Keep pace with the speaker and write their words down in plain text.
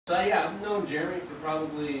So yeah, I've known Jeremy for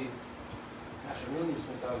probably, gosh, I've known him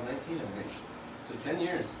since I was 19, I think. So 10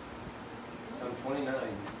 years. So I'm 29.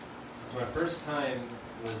 So my first time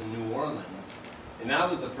was in New Orleans. And that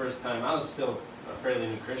was the first time, I was still a fairly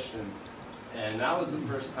new Christian. And that was the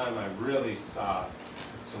first time I really saw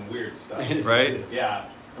some weird stuff. Right? Yeah.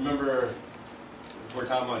 I remember, if we're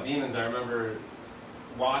talking about demons, I remember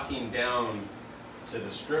walking down to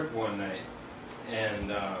the Strip one night.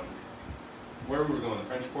 And where we were going, the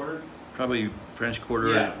French Quarter? Probably French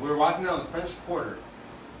Quarter. Yeah, we were walking down the French Quarter.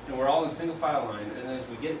 And we're all in single file line. And as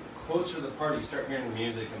we get closer to the party, you start hearing the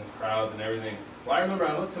music and the crowds and everything. Well, I remember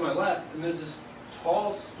I looked to my left, and there's this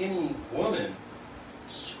tall, skinny woman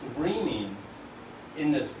screaming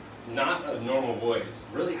in this not a normal voice,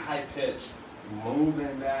 really high pitched,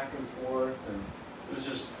 moving back and forth, and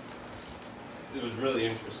it was really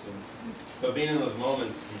interesting. But being in those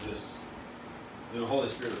moments, the Holy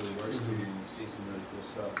Spirit really works through you, and you see some really cool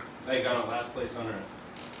stuff. Like on our last place on our,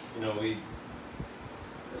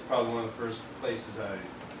 it's probably one of the first places I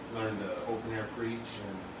learned to open air preach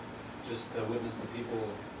and just to witness to people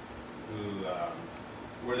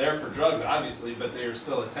who were there for drugs, obviously, but they were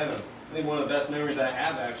still attentive. I think one of the best memories I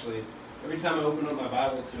have, actually, every time I open up my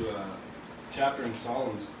Bible to a chapter in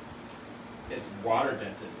Psalms, it's water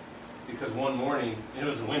dented. Because one morning, it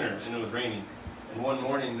was winter and it was raining, and one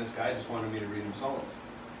morning this guy just wanted me to read him Psalms.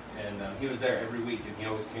 And he was there every week, and he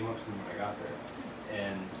always came up to me when I got there.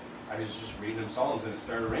 And I was just reading him Psalms, and it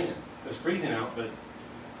started raining. It was freezing out,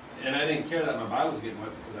 and I didn't care that my Bible was getting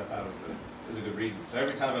wet because I thought it was a good reason. So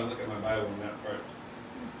every time I look at my Bible in that part,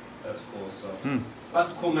 that's cool. So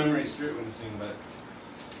lots of cool memories street witnessing, but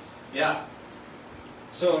yeah.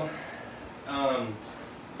 So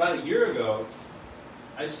about a year ago,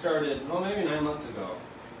 I started, maybe 9 months ago,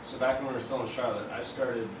 so back when we were still in Charlotte, I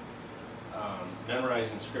started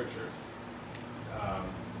memorizing scripture.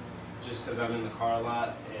 Just because I'm in the car a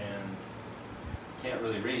lot and can't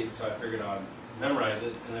really read, so I figured I'd memorize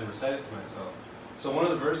it and then recite it to myself. So one of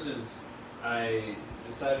the verses I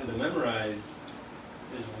decided to memorize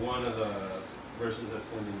is one of the verses that's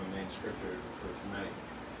going to be my main scripture for tonight.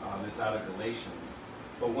 It's out of Galatians.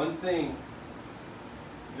 But one thing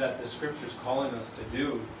that the scripture is calling us to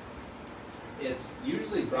do, it's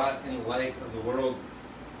usually brought in light of the world.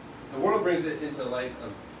 The world brings it into light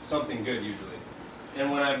of something good usually. And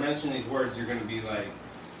when I mention these words, you're going to be like,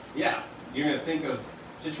 yeah, you're going to think of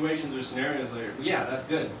situations or scenarios like, yeah, that's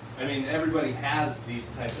good. I mean, everybody has these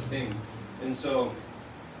type of things. And so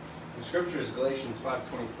the scripture is Galatians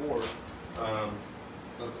 5:24.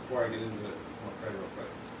 But before I get into it, I'll pray real quick.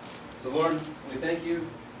 So Lord, we thank you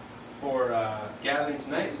for gathering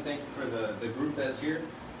tonight. We thank you for the group that's here.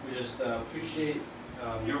 We just appreciate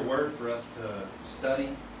your word for us to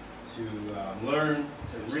study, to learn,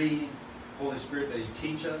 to read. Holy Spirit, that you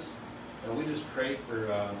teach us. And we just pray for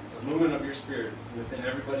the movement of your Spirit within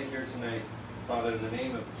everybody here tonight. Father, in the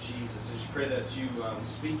name of Jesus, I just pray that you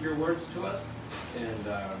speak your words to us and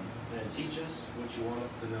teach us what you want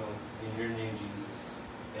us to know. In your name, Jesus.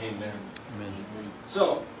 Amen. Amen.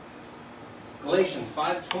 So, Galatians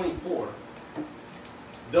 5:24.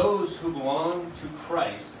 Those who belong to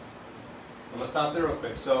Christ. I'm going to stop there real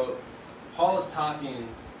quick. So, Paul is talking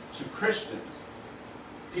to Christians.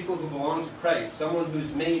 People who belong to Christ, someone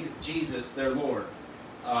who's made Jesus their Lord,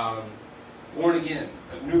 born again,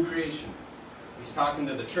 a new creation. He's talking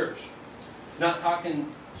to the church. He's not talking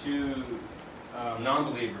to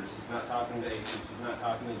non-believers. He's not talking to atheists. He's not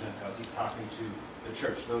talking to Gentiles. He's talking to the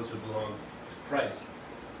church, those who belong to Christ.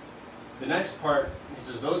 The next part, he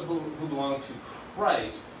says, those who belong to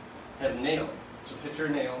Christ have nailed. So picture a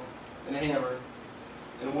nail and a hammer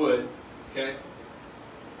and wood, okay?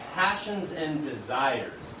 Passions and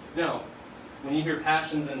desires. Now, when you hear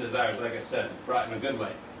passions and desires, like I said, brought in a good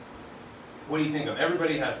light, what do you think of?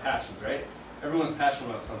 Everybody has passions, right? Everyone's passionate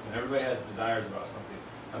about something. Everybody has desires about something.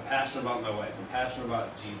 I'm passionate about my wife. I'm passionate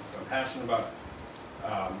about Jesus. I'm passionate about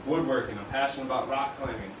woodworking. I'm passionate about rock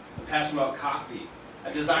climbing. I'm passionate about coffee.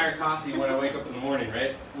 I desire coffee when I wake up in the morning,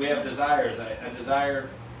 right? We have desires. I desire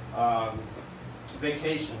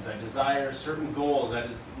vacations. I desire certain goals.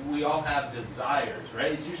 We all have desires,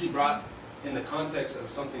 right? It's usually brought in the context of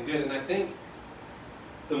something good. And I think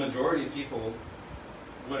the majority of people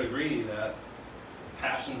would agree that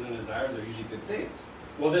passions and desires are usually good things.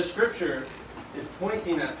 Well, this scripture is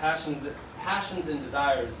pointing at passions and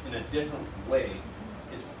desires in a different way.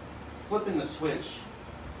 It's flipping the switch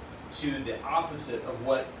to the opposite of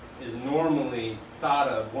what is normally thought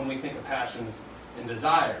of when we think of passions and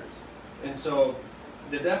desires. And so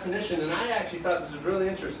the definition, and I actually thought this was really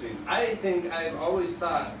interesting. I think I've always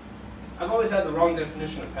thought I've always had the wrong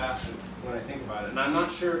definition of passion when I think about it. And I'm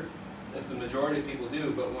not sure if the majority of people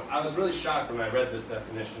do, but I was really shocked when I read this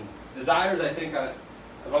definition. Desires, I think I've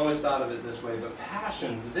always thought of it this way, but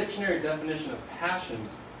passions, the dictionary definition of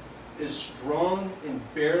passions is a strong and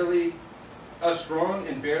barely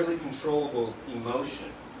controllable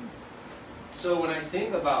emotion. So when I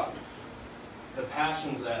think about the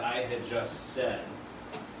passions that I had just said,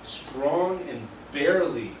 strong and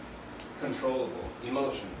barely controllable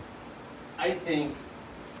emotion, I think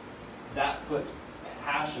that puts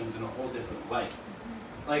passions in a whole different light.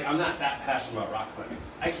 Like, I'm not that passionate about rock climbing.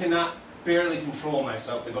 I cannot barely control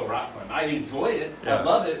myself to go rock climb. I enjoy it, yeah. I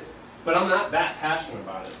love it, but I'm not that passionate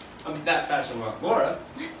about it. I'm that passionate about Laura,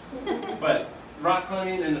 but rock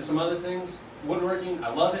climbing and some other things, woodworking, I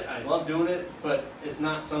love it, I love doing it, but it's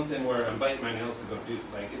not something where I'm biting my nails to go do.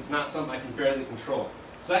 Like, it's not something I can barely control.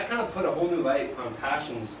 So that kind of put a whole new light on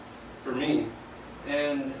passions for me.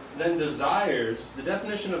 And then desires, the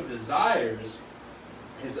definition of desires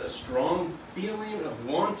is a strong feeling of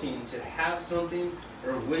wanting to have something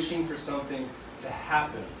or wishing for something to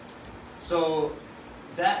happen. So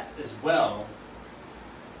that as well,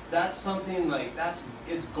 that's something like,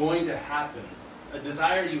 it's going to happen. A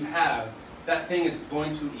desire you have, that thing is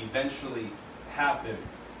going to eventually happen.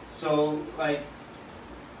 So, like,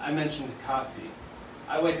 I mentioned coffee.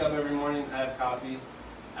 I wake up every morning, I have coffee.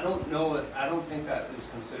 I don't think that is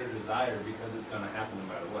considered a desire because it's going to happen no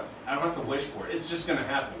matter what. I don't have to wish for it. It's just going to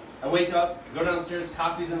happen. I wake up, I go downstairs,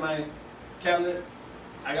 coffee's in my cabinet,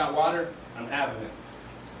 I got water, I'm having it.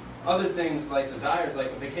 Other things like desires,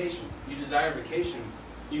 like a vacation. You desire vacation.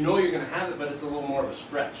 You know you're going to have it, but it's a little more of a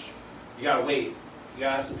stretch. You got to wait. You got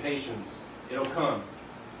to have some patience. It'll come.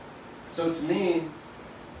 So to me,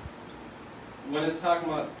 when it's talking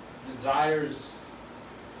about desires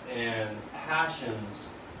and passions,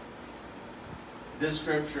 this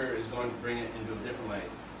scripture is going to bring it into a different light.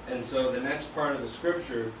 And so the next part of the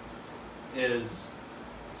scripture is,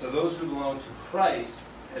 so those who belong to Christ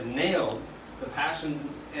have nailed the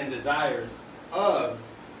passions and desires of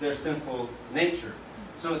their sinful nature.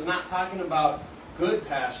 So it's not talking about good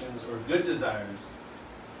passions or good desires.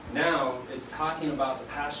 Now it's talking about the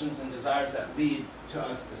passions and desires that lead to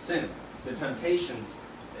us to sin, the temptations.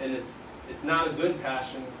 And it's not a good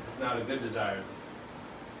passion, it's not a good desire.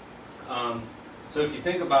 So if you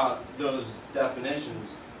think about those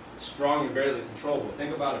definitions, strong and barely controllable,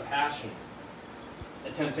 think about a passion,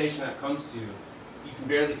 a temptation that comes to you, you can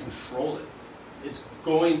barely control it. It's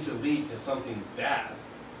going to lead to something bad.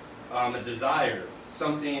 A desire,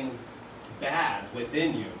 something bad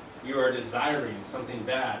within you. You are desiring something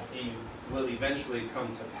bad. It will eventually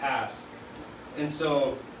come to pass. And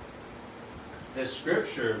so this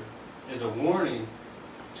scripture is a warning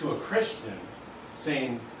to a Christian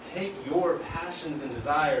saying, take your passions and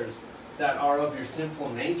desires that are of your sinful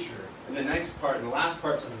nature. And the next part, and the last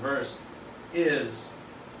parts of the verse is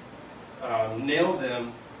nail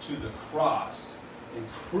them to the cross and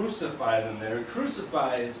crucify them there. And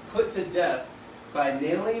crucify is put to death by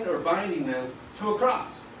nailing or binding them to a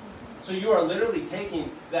cross. So you are literally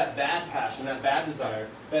taking that bad passion, that bad desire,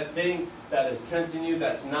 that thing that is tempting you,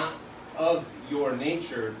 that's not of your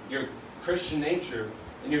nature, your Christian nature,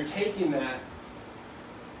 and you're taking that,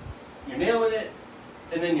 you're nailing it,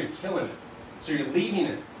 and then you're killing it. So you're leaving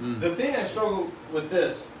it. The thing I struggle with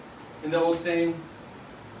this, in the old saying,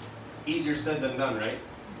 easier said than done, right?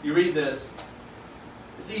 You read this,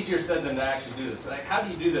 it's easier said than to actually do this. Like, how do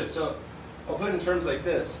you do this? So I'll put it in terms like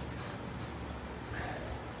this.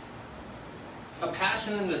 A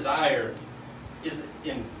passion and desire is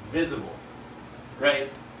invisible, right?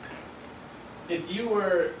 If you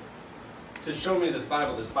were to show me this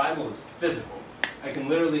Bible is physical. I can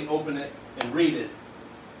literally open it and read it,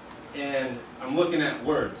 and I'm looking at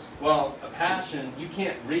words. Well, a passion, you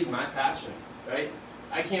can't read my passion, right?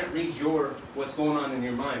 I can't read what's going on in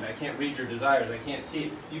your mind. I can't read your desires. I can't see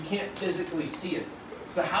it. You can't physically see it.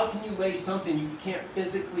 So how can you lay something you can't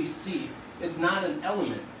physically see? It's not an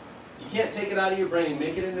element. You can't take it out of your brain,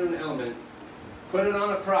 make it into an element, put it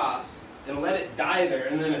on a cross, and let it die there,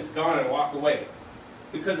 and then it's gone and walk away.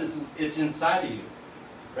 Because it's inside of you,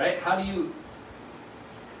 right? How do you...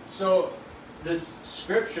 So this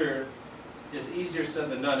scripture is easier said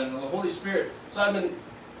than done, and the Holy Spirit... So I've been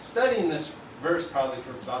studying this verse probably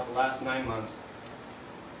for about the last 9 months.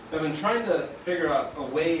 I've been trying to figure out a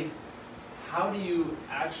way, how do you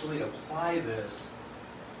actually apply this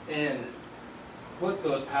and put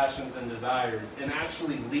those passions and desires and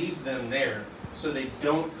actually leave them there so they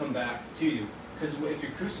don't come back to you. Because if you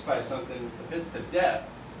crucify something, if it's to death,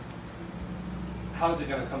 how is it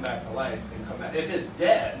going to come back to life and come back? If it's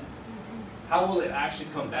dead, how will it actually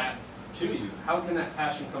come back to you? How can that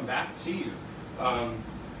passion come back to you?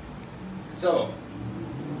 So,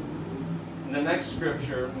 in the next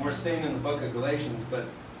scripture, and we're staying in the book of Galatians, but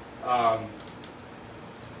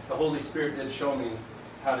the Holy Spirit did show me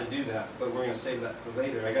how to do that, but we're going to save that for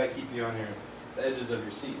later. I got to keep you on the edges of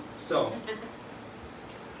your seat. So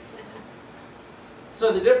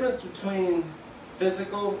the difference between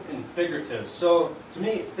physical and figurative. So, to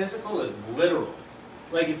me, physical is literal.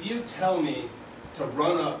 Like, if you tell me to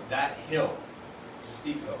run up that hill, it's a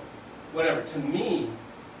steep hill, whatever, to me,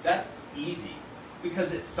 that's easy,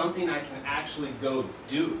 because it's something I can actually go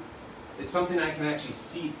do. It's something I can actually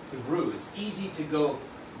see through. It's easy to go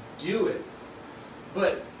do it.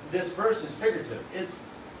 But this verse is figurative.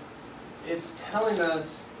 It's telling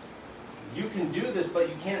us you can do this, but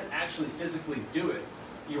you can't actually physically do it.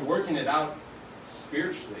 You're working it out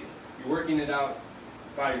spiritually. You're working it out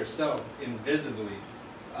by yourself, invisibly.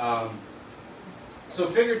 So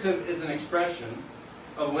figurative is an expression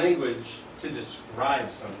of language to describe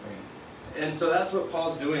something. And so that's what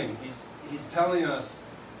Paul's doing. He's telling us,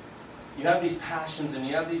 you have these passions and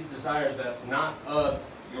you have these desires that's not of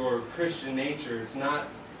your Christian nature. It's not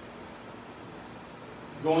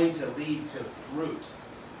going to lead to fruit.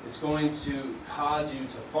 It's going to cause you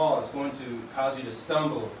to fall. It's going to cause you to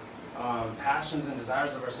stumble. Passions and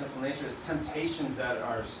desires of our sinful nature, it's temptations that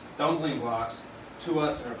are stumbling blocks to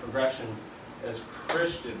us in our progression as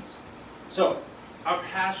Christians. So, our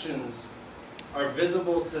passions are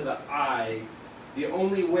visible to the eye. The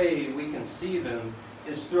only way we can see them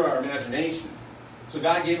is through our imagination. So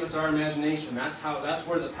God gave us our imagination. That's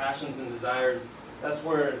where the passions and desires, that's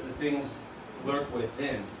where the things lurk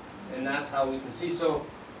within. And that's how we can see. So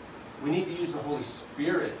we need to use the Holy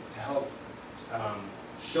Spirit to help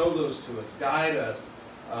show those to us, guide us,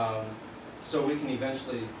 so we can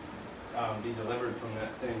eventually be delivered from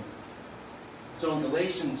that thing. So in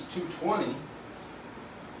Galatians 2:20,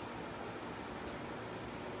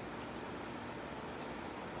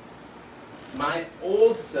 my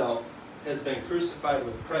old self has been crucified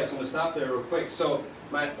with Christ. I'm going to stop there real quick. So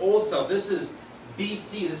my old self, this is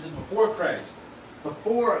BC, this is before Christ,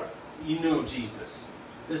 before you knew Jesus.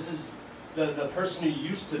 This is the person who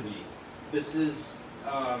used to be. This is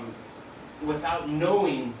without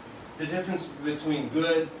knowing the difference between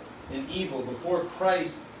good and evil. Before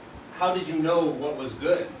Christ, how did you know what was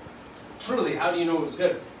good? Truly, how do you know what was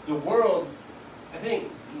good? The world, I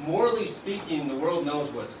think, morally speaking, the world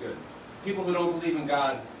knows what's good. People who don't believe in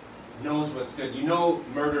God knows what's good. You know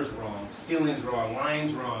murder's wrong, stealing's wrong,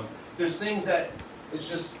 lying's wrong. There's things that it's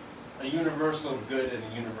just a universal good and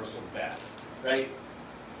a universal bad, right?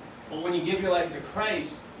 But when you give your life to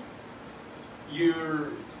Christ,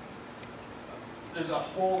 there's a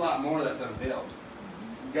whole lot more that's unveiled.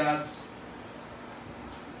 God's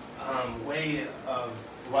way of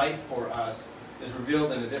life for us is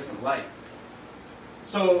revealed in a different light.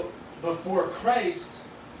 So before Christ,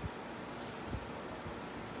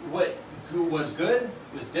 what was good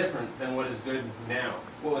was different than what is good now.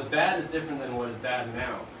 What was bad is different than what is bad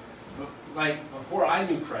now. But like before I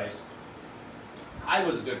knew Christ, I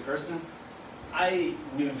was a good person. I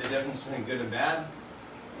knew the difference between good and bad.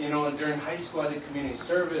 You know, and during high school I did community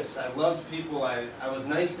service. I loved people. I was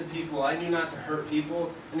nice to people. I knew not to hurt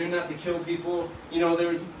people. I knew not to kill people. You know,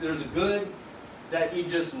 there's a good that you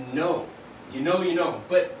just know. You know.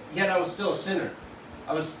 But yet I was still a sinner.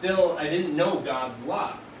 I didn't know God's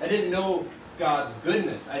law. I didn't know God's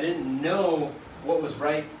goodness. I didn't know what was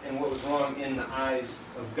right and what was wrong in the eyes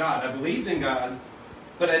of God. I believed in God,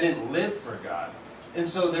 but I didn't live for God. And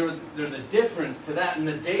so there's a difference to that. And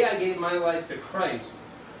the day I gave my life to Christ,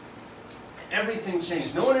 everything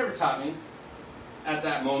changed. No one ever taught me at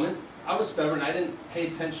that moment. I was stubborn. I didn't pay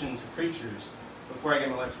attention to preachers before I gave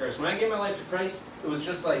my life to Christ. When I gave my life to Christ, it was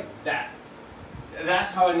just like that.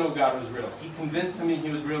 That's how I know God was real. He convinced me He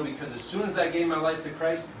was real because as soon as I gave my life to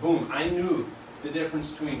Christ, boom, I knew the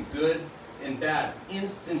difference between good and bad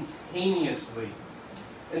instantaneously.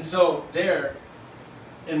 And so this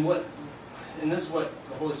is what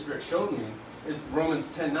the Holy Spirit showed me, is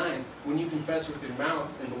Romans 10:9. When you confess with your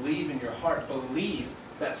mouth and believe in your heart, believe,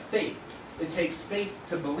 that's faith. It takes faith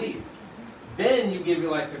to believe. Then you give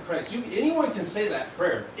your life to Christ. Anyone can say that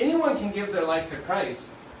prayer. Anyone can give their life to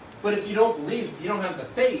Christ. But if you don't believe, if you don't have the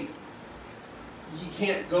faith, you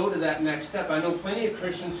can't go to that next step. I know plenty of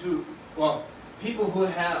Christians people who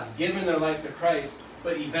have given their life to Christ,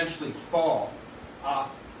 but eventually fall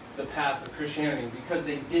off the path of Christianity because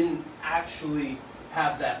they didn't actually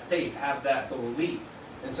have that faith, have that belief.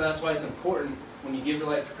 And so that's why it's important when you give your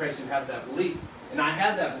life to Christ, you have that belief. And I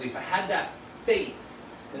had that belief. I had that faith.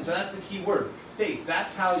 And so that's the key word, faith.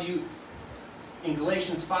 That's how in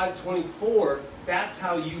Galatians 5:24, that's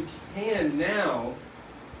how you can now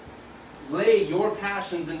lay your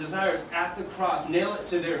passions and desires at the cross, nail it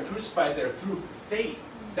to there, and crucify it there through faith.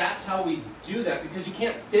 That's how we do that, because you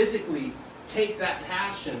can't physically take that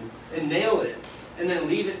passion and nail it and then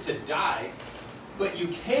leave it to die, but you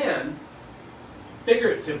can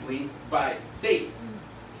figuratively by faith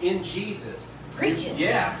in Jesus. Preaching.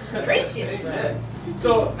 Yeah. Preaching. Amen.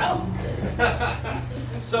 So,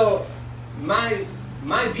 so my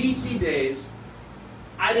BC days,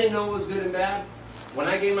 I didn't know what was good and bad. When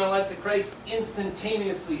I gave my life to Christ,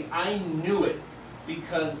 instantaneously I knew it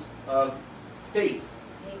because of faith.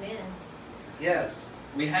 Amen. Yes,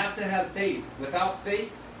 we have to have faith. Without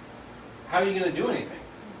faith, how are you going to do anything?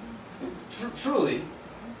 Truly,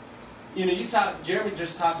 you know, Jeremy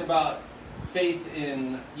just talked about faith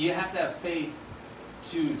in, you have to have faith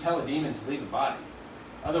to tell a demon to leave a body.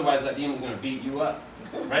 Otherwise, that demon's going to beat you up,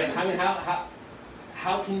 right? I mean,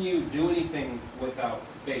 how can you do anything without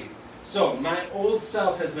faith? So, my old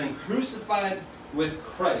self has been crucified with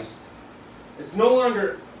Christ. It's no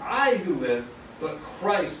longer I who live, but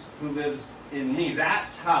Christ who lives in me.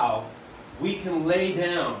 That's how we can lay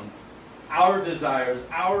down our desires,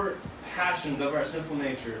 our passions of our sinful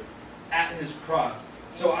nature at His cross.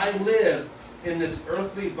 So I live in this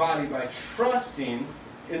earthly body by trusting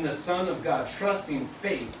in the Son of God, trusting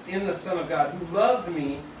faith in the Son of God who loved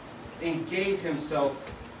me and gave Himself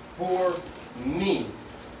for me.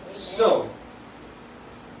 So,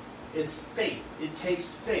 it's faith. It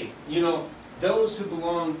takes faith. You know, those who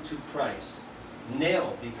belong to Christ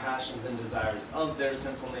nailed the passions and desires of their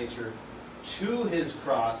sinful nature to His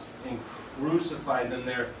cross and crucified them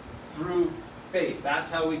there through faith.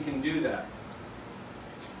 That's how we can do that.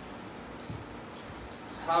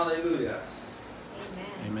 Hallelujah. Amen.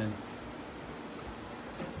 Amen.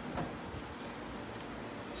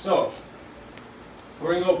 So,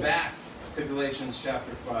 we're going to go back to Galatians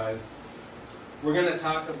chapter 5. We're going to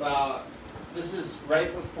talk about, this is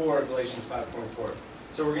right before Galatians 5:24.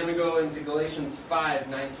 So we're going to go into Galatians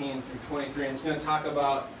 5:19 through 23, and it's going to talk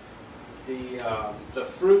about the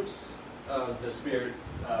fruits of the Spirit,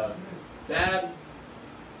 bad,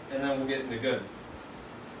 and then we'll get into good.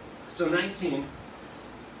 So 19,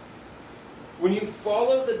 when you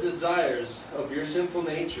follow the desires of your sinful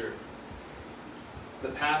nature, the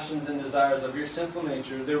passions and desires of your sinful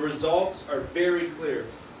nature, the results are very clear.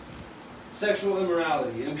 Sexual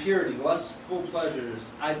immorality, impurity, lustful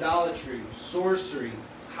pleasures, idolatry, sorcery,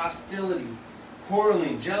 hostility,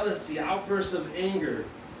 quarreling, jealousy, outbursts of anger,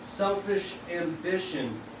 selfish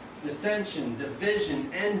ambition, dissension, division,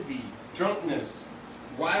 envy, drunkenness,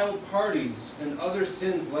 wild parties, and other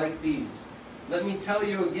sins like these. Let me tell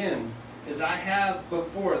you again, as I have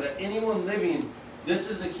before, that anyone living, this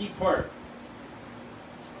is a key part.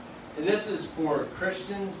 And this is for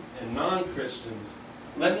Christians and non-Christians.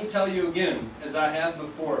 Let me tell you again, as I have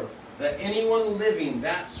before, that anyone living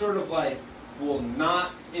that sort of life will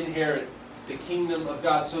not inherit the kingdom of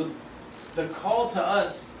God. So the call to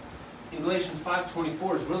us in Galatians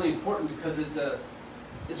 5:24 is really important because it's a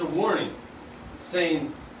warning. It's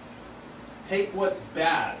saying, take what's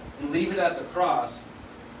bad and leave it at the cross,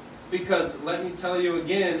 because let me tell you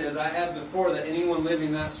again, as I have before, that anyone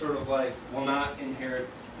living that sort of life will not inherit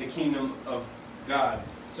the kingdom of God.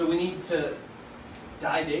 So we need to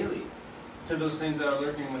die daily to those things that are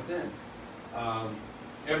lurking within.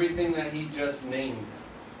 Everything that he just named.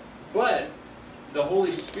 But the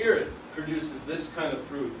Holy Spirit produces this kind of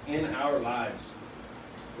fruit in our lives.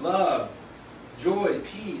 Love, joy,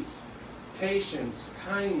 peace, patience,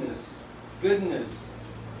 kindness, goodness,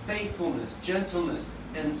 faithfulness, gentleness,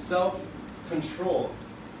 and self-control.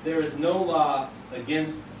 There is no law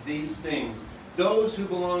against these things. Those who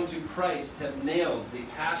belong to Christ have nailed the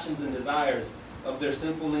passions and desires of their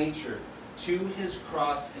sinful nature to his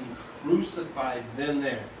cross and crucified them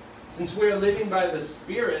there. Since we are living by the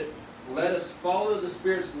Spirit, let us follow the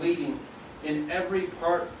Spirit's leading in every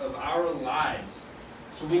part of our lives.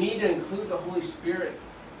 So we need to include the Holy Spirit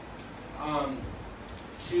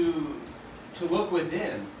to look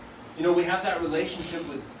within. You know, we have that relationship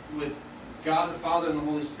with God the Father and the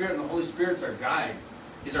Holy Spirit, and the Holy Spirit's our guide.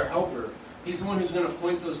 He's our helper. He's the one who's going to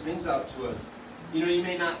point those things out to us. You know, you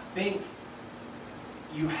may not think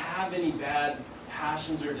you have any bad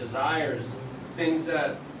passions or desires, things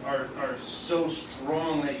that are so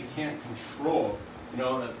strong that you can't control. You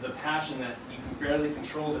know, the passion that you can barely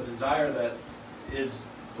control, the desire that is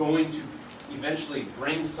going to eventually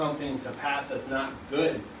bring something to pass that's not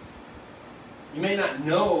good. You may not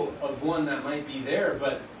know of one that might be there,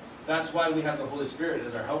 but that's why we have the Holy Spirit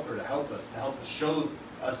as our helper to help us show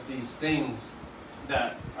us these things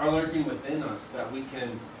that are lurking within us that we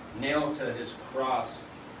can nail to his cross.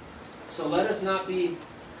 So let us not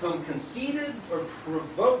become conceited or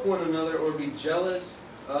provoke one another or be jealous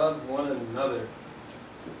of one another.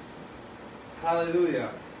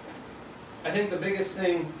 Hallelujah. I think the biggest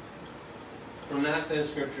thing from that set of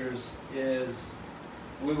scriptures is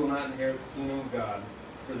we will not inherit the kingdom of God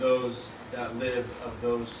for those that live of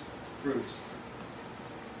those fruits.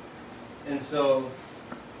 And so,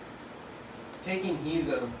 taking heed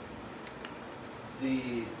of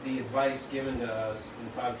the advice given to us in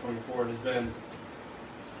 524 has been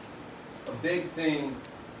a big thing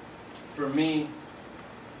for me.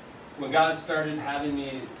 When God started having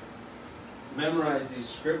me memorize these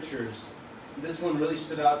scriptures, this one really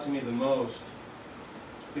stood out to me the most,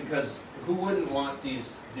 because who wouldn't want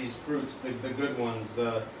these fruits, the good ones,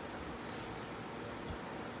 the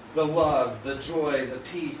love, the joy, the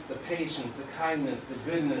peace, the patience, the kindness, the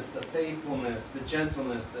goodness, the faithfulness, the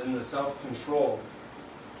gentleness, and the self-control.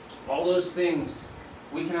 All those things,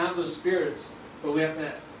 we can have those spirits, but we have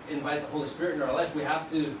to invite the Holy Spirit into our life. We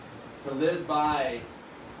have to live by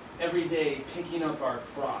every day picking up our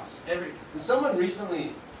cross. And someone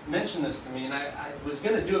recently mentioned this to me, and I was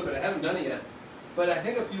going to do it, but I haven't done it yet. But I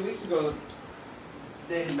think a few weeks ago,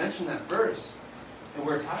 they had mentioned that verse, and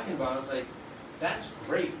we were talking about it. I was like, that's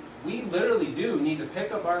great. We literally do need to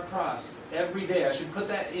pick up our cross every day. I should put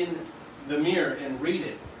that in the mirror and read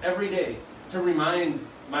it every day to remind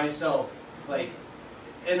myself, like,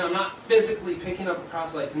 and I'm not physically picking up a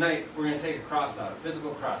cross like tonight, we're going to take a cross out, a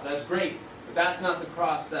physical cross. That's great, but that's not the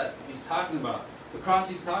cross that he's talking about. The cross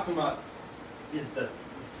he's talking about is the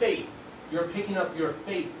faith. You're picking up your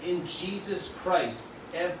faith in Jesus Christ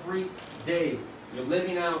every day. You're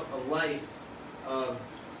living out a life of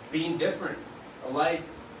being different. A life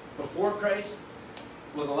before Christ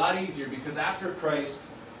was a lot easier, because after Christ,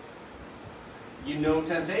 you know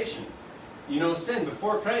temptation. You know sin.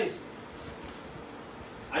 Before Christ,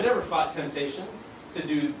 I never fought temptation to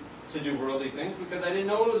do worldly things because I didn't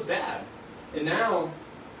know it was bad. And now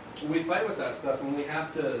we fight with that stuff, and we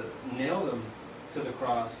have to nail them to the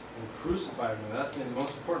cross and crucify them. That's the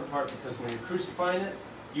most important part, because when you're crucifying it,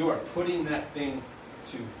 you are putting that thing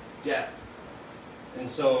to death. And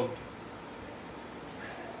so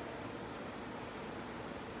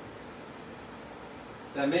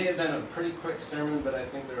that may have been a pretty quick sermon, but I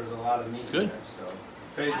think there was a lot of meat in there. So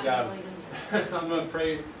praise God. I'm going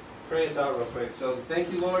to pray us out real quick. So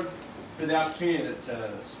thank you, Lord, for the opportunity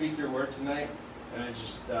to speak your word tonight. And I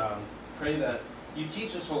just pray that you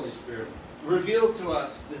teach us, Holy Spirit. Reveal to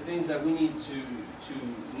us the things that we need to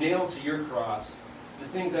nail to your cross, the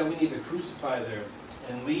things that we need to crucify there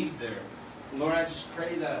and leave there. And Lord, I just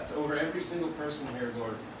pray that over every single person here,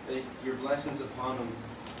 Lord, that your blessings upon them,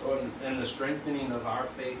 Lord, and the strengthening of our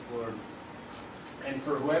faith, Lord. And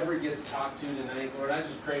for whoever gets talked to tonight, Lord, I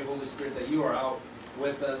just pray, Holy Spirit, that you are out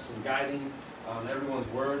with us and guiding everyone's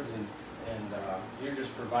words, and you're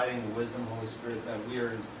just providing the wisdom, Holy Spirit, that we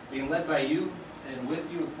are being led by you and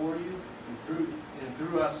with you and for you and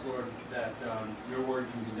through us, Lord, that your word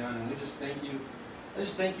can be done. And we just thank you. I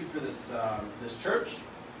just thank you for this church.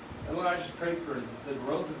 And Lord, I just pray for the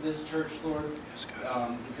growth of this church, Lord,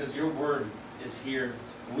 because your word is here.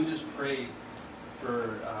 And we just pray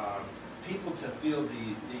for people to feel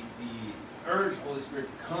the urge, Holy Spirit,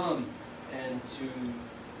 to come and to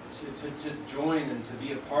join and to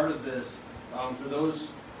be a part of this. For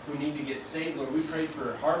those who need to get saved, Lord, we pray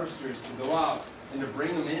for harvesters to go out and to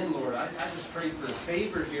bring them in, Lord. I just pray for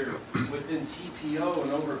favor here within TPO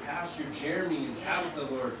and over Pastor Jeremy and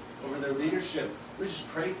Tabitha, Lord, over their leadership. We just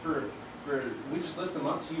pray we just lift them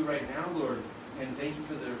up to you right now, Lord, and thank you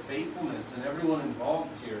for their faithfulness and everyone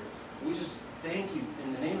involved here. We just thank you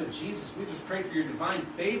in the name of Jesus. We just pray for your divine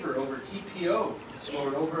favor over TPO,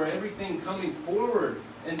 Lord, over everything coming forward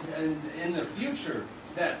and in the future,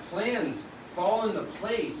 that plans fall into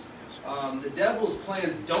place. The devil's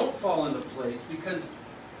plans don't fall into place, because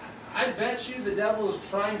I bet you the devil is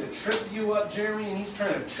trying to trip you up, Jeremy, and he's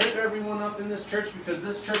trying to trip everyone up in this church, because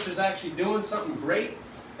this church is actually doing something great.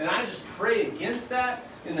 And I just pray against that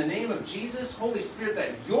in the name of Jesus, Holy Spirit,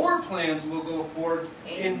 that your plans will go forth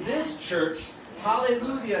in this church.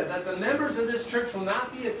 Hallelujah. That the members of this church will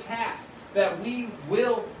not be attacked, that we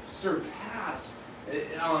will surpass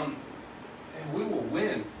and we will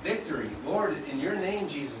win victory. Lord, in your name,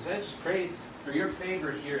 Jesus, I just pray for your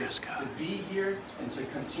favor here, to be here and to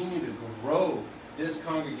continue to grow this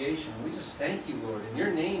congregation. We just thank you, Lord, in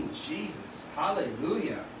your name, Jesus.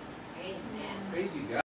 Hallelujah. Amen. Praise you, God.